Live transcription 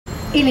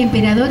el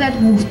emperador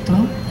Augusto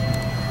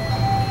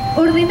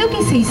ordenó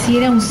que se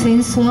hiciera un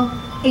censo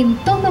en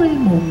todo el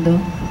mundo.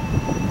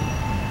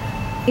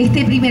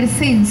 Este primer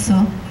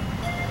censo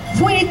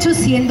fue hecho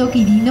siendo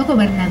Quirino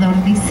gobernador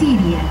de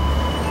Siria.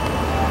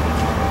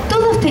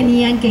 Todos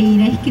tenían que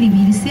ir a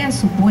inscribirse a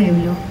su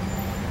pueblo,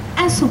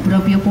 a su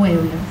propio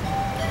pueblo.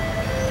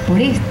 Por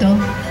esto,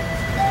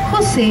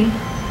 José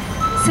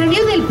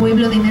salió del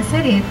pueblo de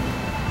Nazaret,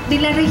 de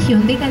la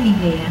región de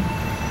Galilea,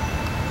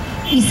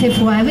 y se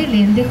fue a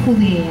Belén de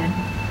Judea,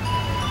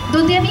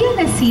 donde había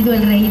nacido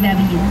el rey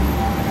David,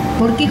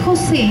 porque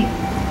José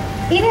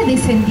era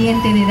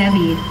descendiente de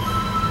David.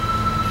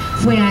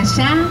 Fue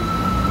allá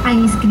a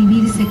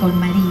inscribirse con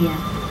María,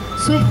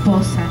 su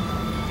esposa,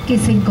 que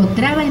se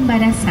encontraba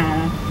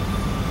embarazada.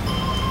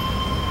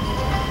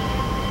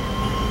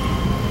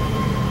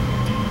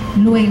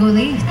 Luego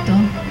de esto,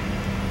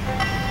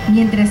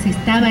 mientras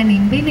estaban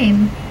en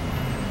Belén,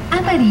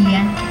 a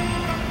María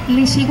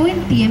le llegó el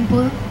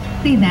tiempo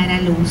de dar a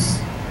luz.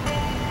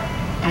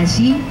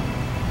 Allí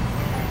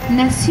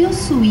nació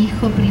su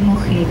hijo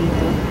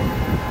primogénito.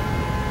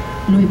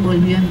 Lo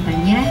envolvió en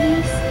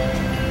pañales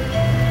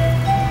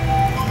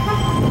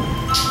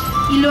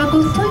y lo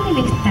acostó en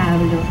el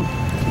establo,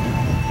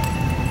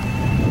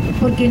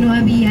 porque no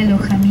había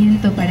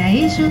alojamiento para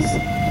ellos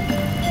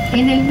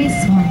en el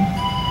mesón.